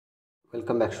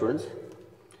Welcome back, students.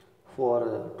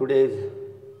 For today's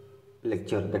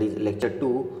lecture, that is lecture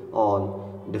 2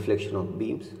 on deflection of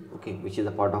beams, okay, which is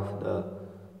a part of the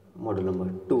module number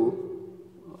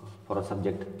 2 for a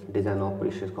subject design of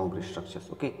pre-stress concrete structures.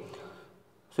 Okay,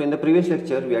 so in the previous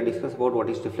lecture we had discussed about what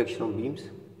is deflection of beams,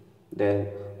 then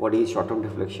what is short-term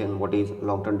deflection, what is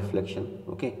long-term deflection.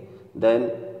 Okay,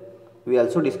 then we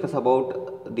also discuss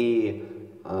about the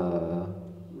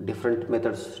different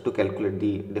methods to calculate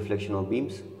the deflection of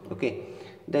beams. Okay,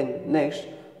 then next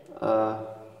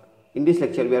in this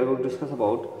lecture we are going to discuss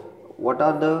about what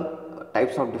are the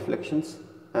types of deflections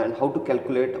and how to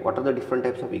calculate, what are the different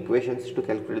types of equations to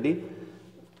calculate the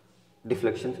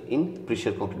deflections in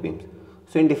pre-stress concrete beams.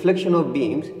 So in deflection of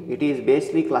beams, it is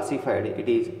basically classified, it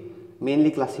is mainly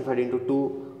classified into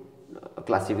two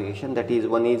classification, that is,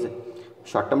 one is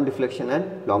short-term deflection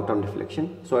and long-term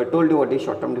deflection. So I told you what is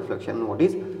short-term deflection and what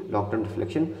is long-term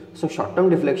deflection. So short-term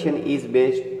deflection is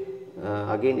based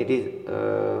again it is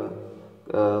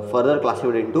further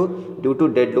classified into due to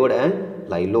dead load and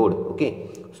live load. Okay,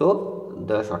 so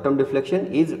the short-term deflection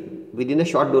is within a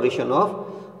short duration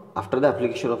of after the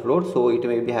application of load, so it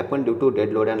may be happen due to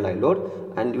dead load and live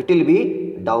load, and it will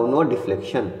be downward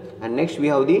deflection. And next we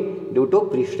have the due to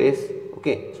pre-stress.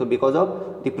 Okay, so because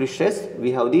of the pre-stress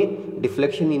we have the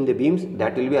deflection in the beams,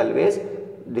 that will be always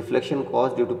deflection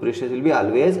caused due to pre-stress will be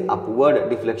always upward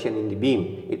deflection in the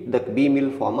beam. The beam will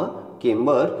form a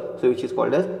camber, so which is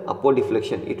called as upward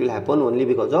deflection. It will happen only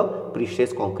because of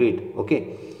pre-stress concrete.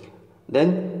 Okay,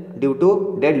 then due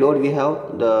to dead load we have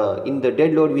in the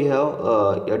dead load we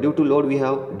have due to load we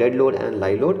have dead load and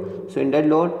live load. So in dead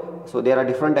load, so there are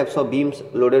different types of beams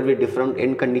loaded with different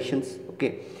end conditions.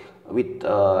 Okay, with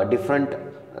different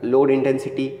load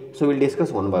intensity. So we'll discuss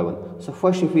one by one. So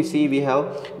first, if we see, we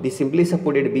have the simply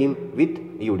supported beam with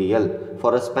UDL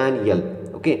for a span L.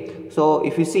 Okay, so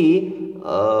if you see,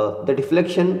 the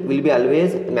deflection will be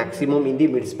always maximum in the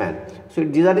mid span. So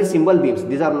these are the simple beams.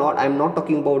 These are not, I am not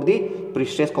talking about the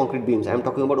pre-stress concrete beams. I am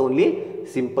talking about only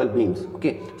simple beams.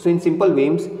 Okay, so in simple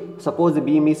beams, suppose the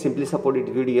beam is simply supported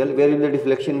UDL, where will the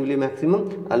deflection will be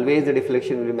maximum? Always the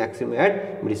deflection will be maximum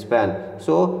at mid span.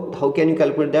 So how can you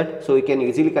calculate that? So you can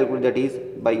easily calculate that is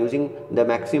by using the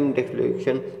maximum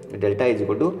deflection delta is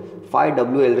equal to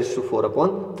 5W L raised to 4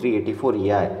 upon 384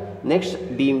 EI. Next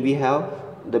beam we have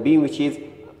the beam which is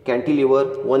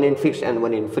cantilever, one end fixed and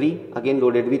one end free, again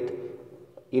loaded with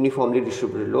uniformly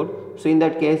distributed load. So in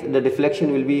that case the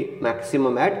deflection will be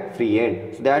maximum at free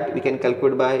end, so that we can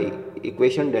calculate by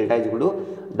equation delta is equal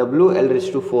to W L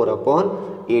raised to 4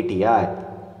 upon 8 EI.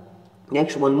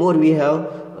 Next one more we have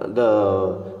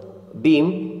the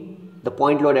beam, the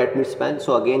point load at mid span.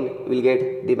 So again we will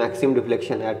get the maximum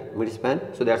deflection at mid span,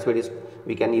 so that's what is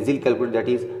we can easily calculate, that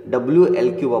is W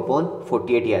L cube upon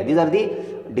 48 EI. These are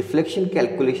the deflection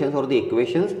calculations or the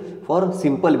equations for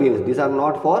simple beams. These are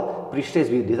not for pre-stress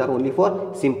beams, these are only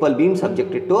for simple beams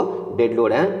subjected to dead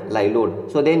load and live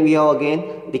load. So then we have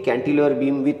again the cantilever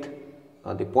beam with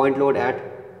the point load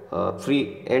at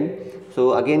free end.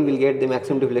 So again we will get the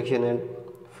maximum deflection and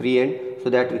free end, so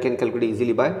that we can calculate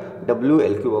easily by W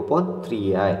L cube upon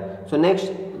 3 EI. So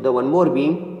next the one more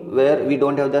beam where we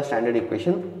don't have the standard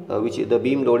equation, which is the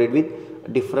beam loaded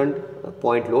with different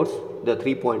point loads, the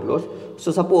 3 point loads.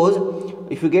 So suppose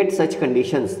if you get such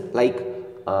conditions like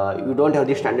you don't have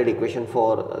the standard equation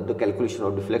for the calculation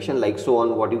of deflection, like so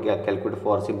on, what you calculate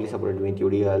for simply supported beam with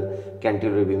UDL,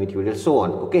 cantilever beam with UDL, so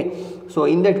on. Okay, so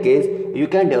in that case you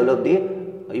can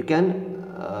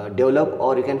develop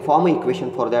or you can form an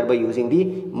equation for that by using the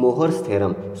Mohr's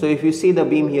theorem. So if you see the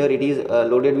beam here, it is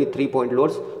loaded with 3 point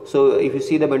loads. So if you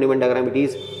see the bending moment diagram, it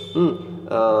is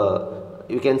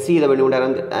you can see the bending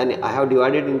moment diagram, and I have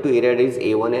divided into area, that is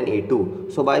A1 and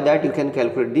A2. So by that you can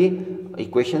calculate the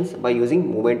equations by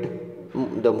using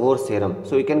the Mohr's theorem.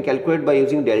 So you can calculate by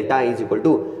using delta is equal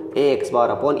to AX bar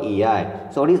upon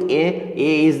EI. So what is A?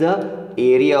 A is the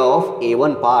area of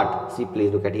A1 part. See,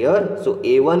 please look at here. So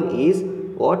A1 is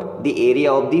what? The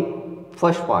area of the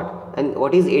first part, and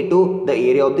what is A2? The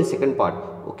area of the second part.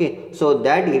 Okay, so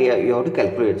that area you have to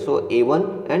calculate. So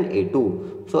A1 and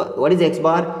A2. So what is X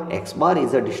bar? X bar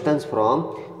is the distance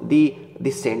from the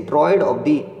centroid of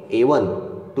the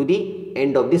A1 to the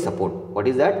end of the support. What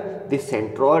is that? The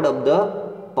centroid of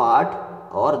the part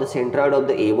or the centroid of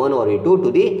the A1 or A2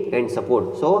 to the end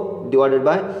support. So divided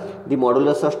by the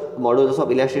modulus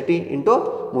of elasticity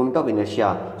into moment of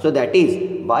inertia. So that is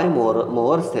by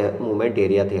Mohr's moment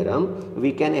area theorem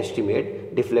we can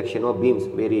estimate deflection of beams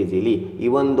very easily,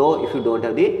 even though if you don't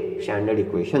have the standard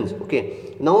equations.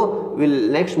 Okay, now we'll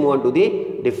next move on to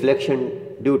the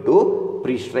deflection due to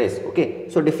pre-stress. Okay,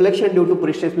 so deflection due to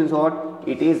pre-stress means what?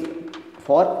 It is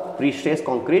for pre-stress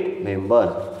concrete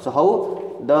member. So how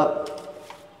the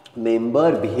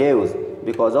member behaves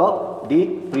because of the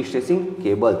pre-stressing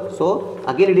cable. So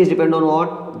again it is depend on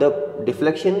what? The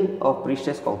deflection of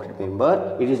pre-stress concrete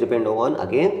member. It is depend on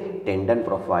again tendon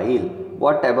profile.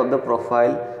 What type of the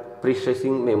profile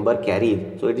pre-stressing member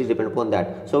carries. So it is depend upon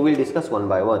that. So we'll discuss one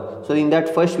by one. So in that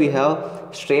first we have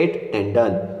straight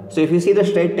tendon. So if you see the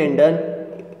straight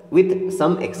tendon with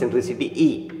some eccentricity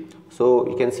E. So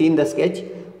you can see in the sketch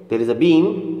there is a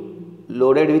beam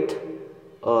loaded with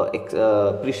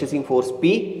pre-stressing force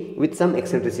P with some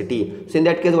eccentricity. So in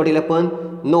that case what will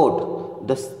happen? Note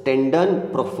the tendon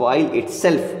profile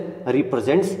itself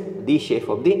represents the shape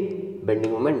of the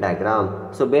bending moment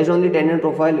diagram. So based on the tendon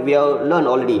profile we have learned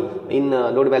already in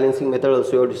load balancing method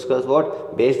also we have discussed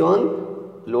what? Based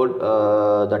on load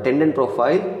the tendon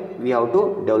profile we have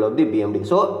to develop the BMD.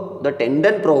 So the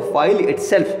tendon profile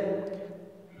itself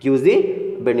gives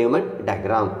the bending moment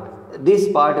diagram.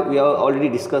 This part we have already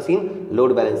discussed in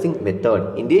load balancing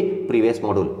method in the previous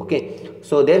module. Okay.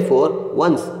 So therefore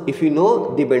once if you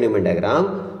know the bending moment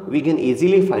diagram we can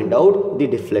easily find out the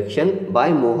deflection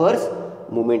by Mohr's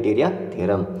movement area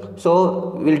theorem.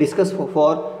 So we will discuss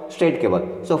for straight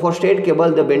cable. So for straight cable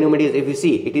the bending moment is, if you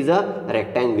see, it is a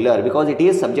rectangular because it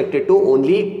is subjected to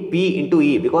only P into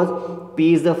E, because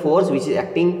P is the force which is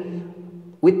acting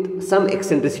with some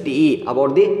eccentricity E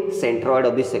about the centroid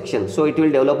of this section. So it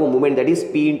will develop a moment that is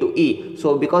P into E.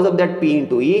 So because of that P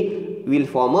into E will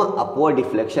form a upward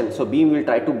deflection. So beam will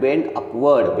try to bend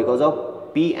upward because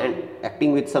of P and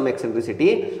acting with some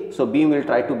eccentricity. So beam will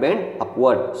try to bend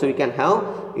upward. So we can have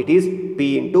it is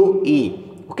P into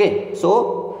E. Okay.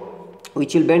 So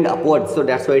which will bend upward. So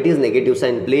that's why it is negative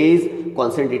sign. Please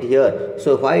concentrate here.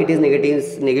 So why it is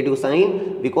negative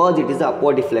sign? Because it is the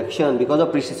upward deflection. Because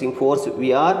of pre-stressing force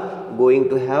we are going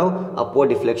to have upward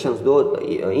deflections. Though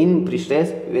in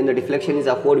pre-stress when the deflection is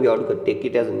upward we have to take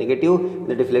it as negative. When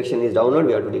the deflection is downward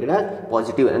we have to take it as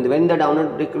positive. And when the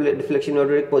downward deflection we have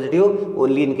to take positive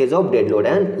only in case of dead load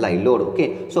and live load.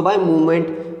 Okay. So by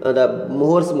movement the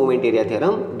Mohr's movement area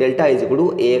theorem, delta is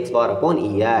equal to Ax bar upon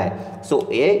Ei. So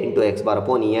A into X bar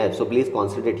upon Ei. So please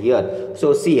concentrate here.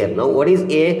 So see here now what is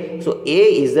A? So A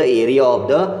is the area of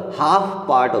the half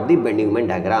part of the bending moment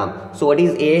diagram. So what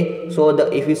is A? So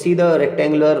the if you see the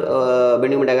rectangular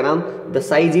bending moment diagram, the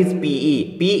size is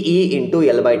PE. PE into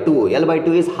L by 2. L by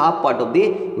 2 is half part of the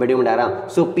bending moment diagram.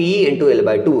 So PE into L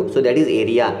by 2. So that is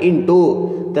area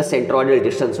into the centroidal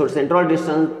distance. So centroidal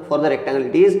distance for the rectangle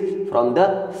it is from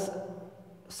the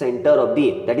center of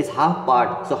the, that is half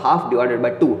part. So half divided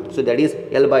by 2. So that is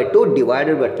L by 2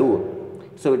 divided by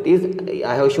 2. So it is,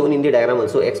 I have shown in the diagram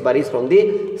also, X bar is from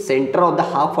the center of the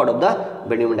half part of the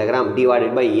bending moment diagram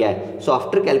divided by Ei. So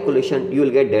after calculation you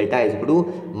will get delta is equal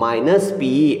to minus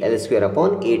PE L square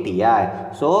upon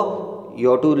ATI. So you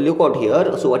have to look out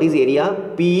here. So what is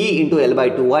area? PE into L by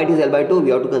 2. Why it is L by 2? We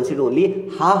have to consider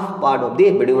only half part of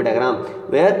the bending moment diagram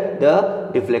where the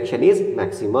deflection is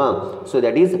maximum. So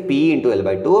that is PE into L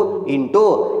by 2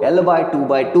 into L by 2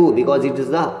 by 2 because it is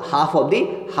the half part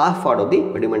of the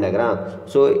bending moment diagram.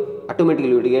 So automatically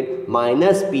you will get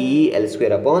minus PE L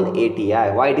square upon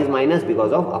ATI. Why it is minus?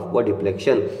 Because of upward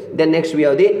deflection. Then next we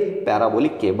have the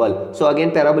parabolic cable. So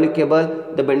again parabolic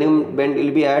cable, the bend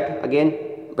will be at again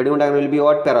bending moment diagram will be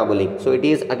what? Parabolic. So it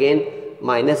is again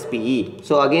minus PE.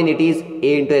 So again it is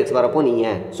A into X bar upon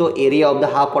Ei. So area of the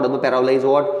half part of the parabola is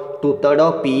what? 2/3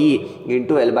 of PE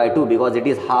into L by 2 because it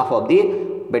is half of the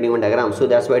bending moment diagram. So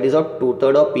that's why it is of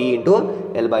 2/3 of PE into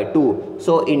L by 2.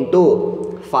 So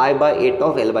into 5 by 8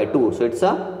 of L by 2. So it's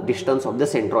a distance of the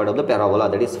centroid of the parabola,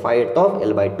 that is 5/8 of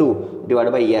L by 2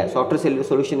 divided by Ei. So after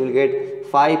solution you will get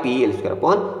 5 PE L square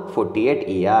upon 48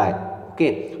 Ei.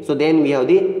 Okay, so then we have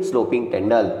the sloping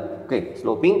tendon. Okay,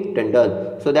 sloping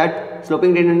tendon. So that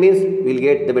sloping tendon means we will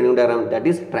get the bending diagram that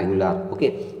is triangular.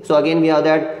 Okay, so again we have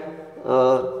that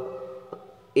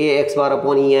Ax bar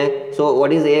upon Ei. So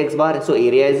what is Ax bar? So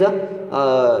area is the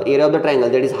area of the triangle,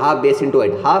 that is half base into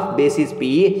height. Half base is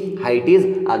PE, height is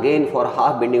again for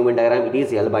half bending moment diagram it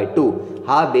is L by 2.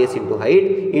 Half base into height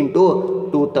into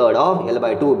 2/3 of L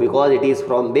by 2 because it is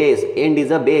from base, end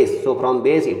is a base. So from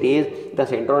base it is the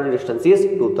centroid distance is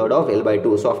 2/3 of L by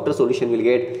 2. So after solution we will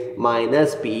get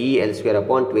minus PE L square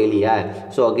upon 12 Ei.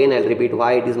 So again I will repeat why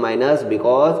it is minus,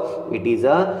 because it is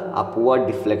a upward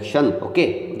deflection.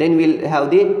 Okay, then we will have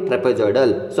the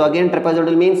trapezoidal. So again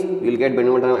trapezoidal means we will get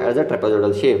bending moment as a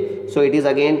trapezoidal shape. So it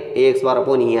is again Ax bar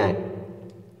upon Ei.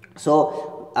 So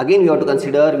again we have to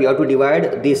consider, we have to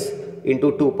divide this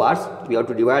into two parts. We have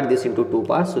to divide this into two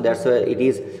parts. So that's why it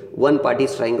is one part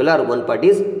is triangular, one part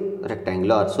is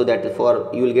rectangular, so that for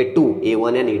you will get 2,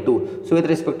 a1 and a2. So with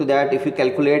respect to that, if you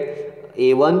calculate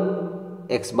a1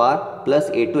 x bar plus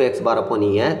a2 x bar upon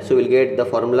a, so we will get the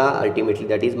formula ultimately,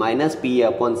 that is minus p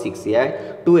upon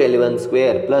 6a, 2 l1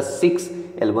 square plus 6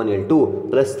 l1 l2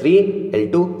 plus 3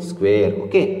 l2 square.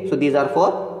 Okay, so these are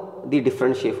for the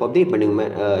different shape of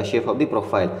the shape of the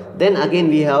profile. Then again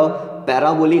we have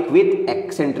parabolic with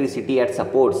eccentricity at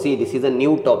support. See, this is a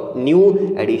new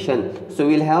addition. So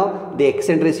we will have the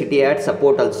eccentricity at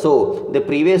support also. The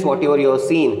previous whatever you have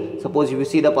seen, suppose if you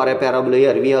see the parabola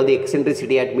here, we have the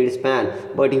eccentricity at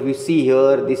midspan. But if you see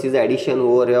here, this is addition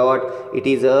over what? It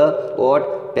is a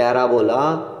what?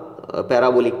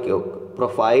 Parabolic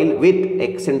profile with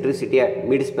eccentricity at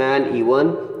midspan,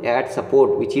 E1 at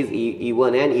support, which is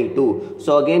E1 and E2.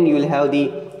 So again you will have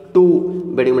the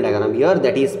two Bediman diagram here,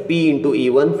 that is P into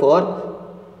E1 for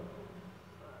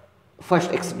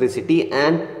first eccentricity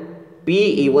and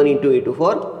P E1 into E2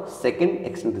 for second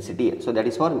eccentricity. So that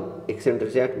is for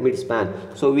eccentricity at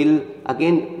midspan. So we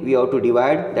have to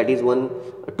divide, that is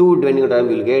two Bediman diagram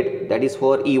we will get, that is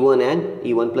for E1 and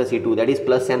E1 plus E2, that is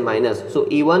plus and minus. So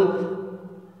E1,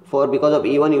 because of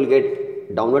E1 you will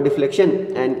get downward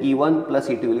deflection, and E1 plus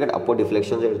E2 will get upward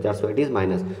deflection, so that's why it is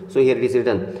minus. So here it is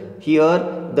written, here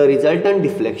the resultant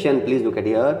deflection, please look at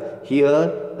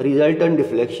here resultant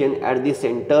deflection at the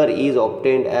center is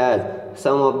obtained as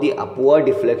sum of the upward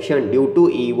deflection due to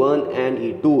E1 and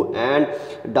E2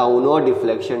 and downward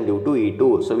deflection due to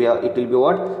E2. So it will be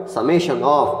what? Summation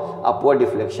of upward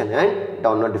deflection and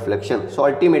downward deflection. So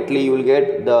ultimately you will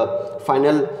get the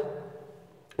final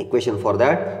equation for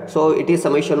that. So it is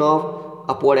summation of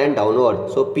upward and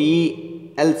downward. So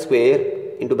PL square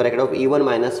into bracket of E1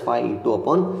 minus 5 E2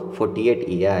 upon 48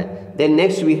 EI. Then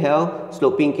next we have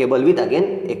sloping cable with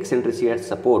again eccentricity at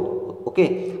support.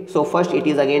 Okay, so first it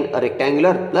is again a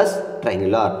rectangular plus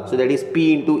triangular. So that is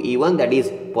P into E1, that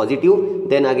is positive,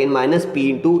 then again minus P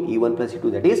into E1 plus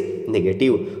E2, that is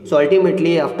negative. So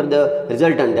ultimately after the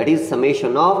resultant, that is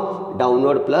summation of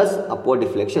downward plus upward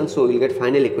deflection, so we will get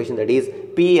final equation, that is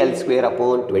PL square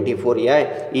upon 24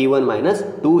 EI E1 minus 2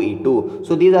 E2.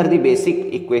 So these are the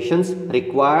basic equations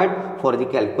required for the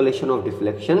calculation of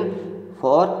deflection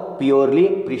for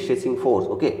purely pre-stressing force.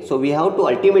 Okay, so we have to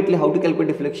ultimately how to calculate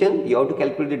deflection? You have to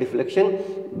calculate the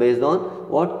deflection based on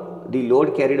what? The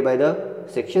load carried by the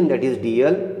section, that is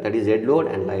DL, that is Z load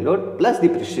and Y load, plus the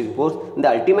pre-stressing force.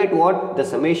 The ultimate what? The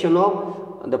summation of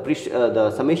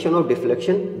the summation of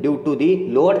deflection due to the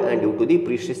load and due to the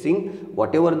pre-stressing,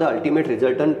 whatever the ultimate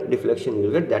resultant deflection you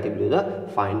will get, that will be the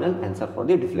final answer for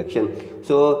the deflection.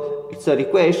 So it's a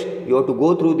request, you have to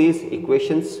go through these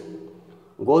equations,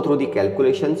 go through the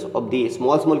calculations of the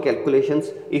small calculations.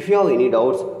 If you have any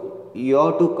doubts, you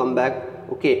have to come back,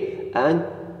 okay, and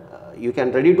you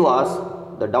can ready to ask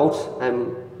the doubts. I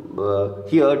am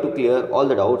here to clear all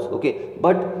the doubts, okay,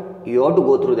 but you have to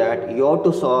go through that, you have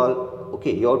to solve,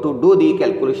 okay, you have to do the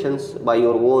calculations by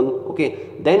your own, okay,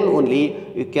 then only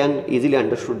you can easily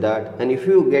understood that. And if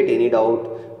you get any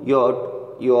doubt, you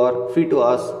are free to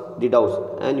ask the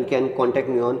doubts, and you can contact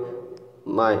me on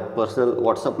my personal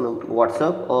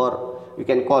WhatsApp or you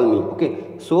can call me.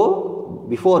 Okay, so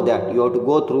before that you have to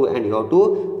go through and you have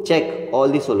to check all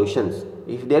the solutions.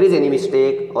 If there is any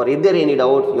mistake or if there is any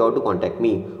doubt, you have to contact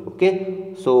me.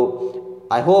 Okay, so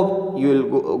I hope you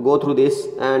will go through this,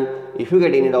 and if you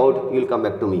get any doubt, you will come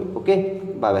back to me. Okay,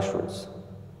 bye bye students.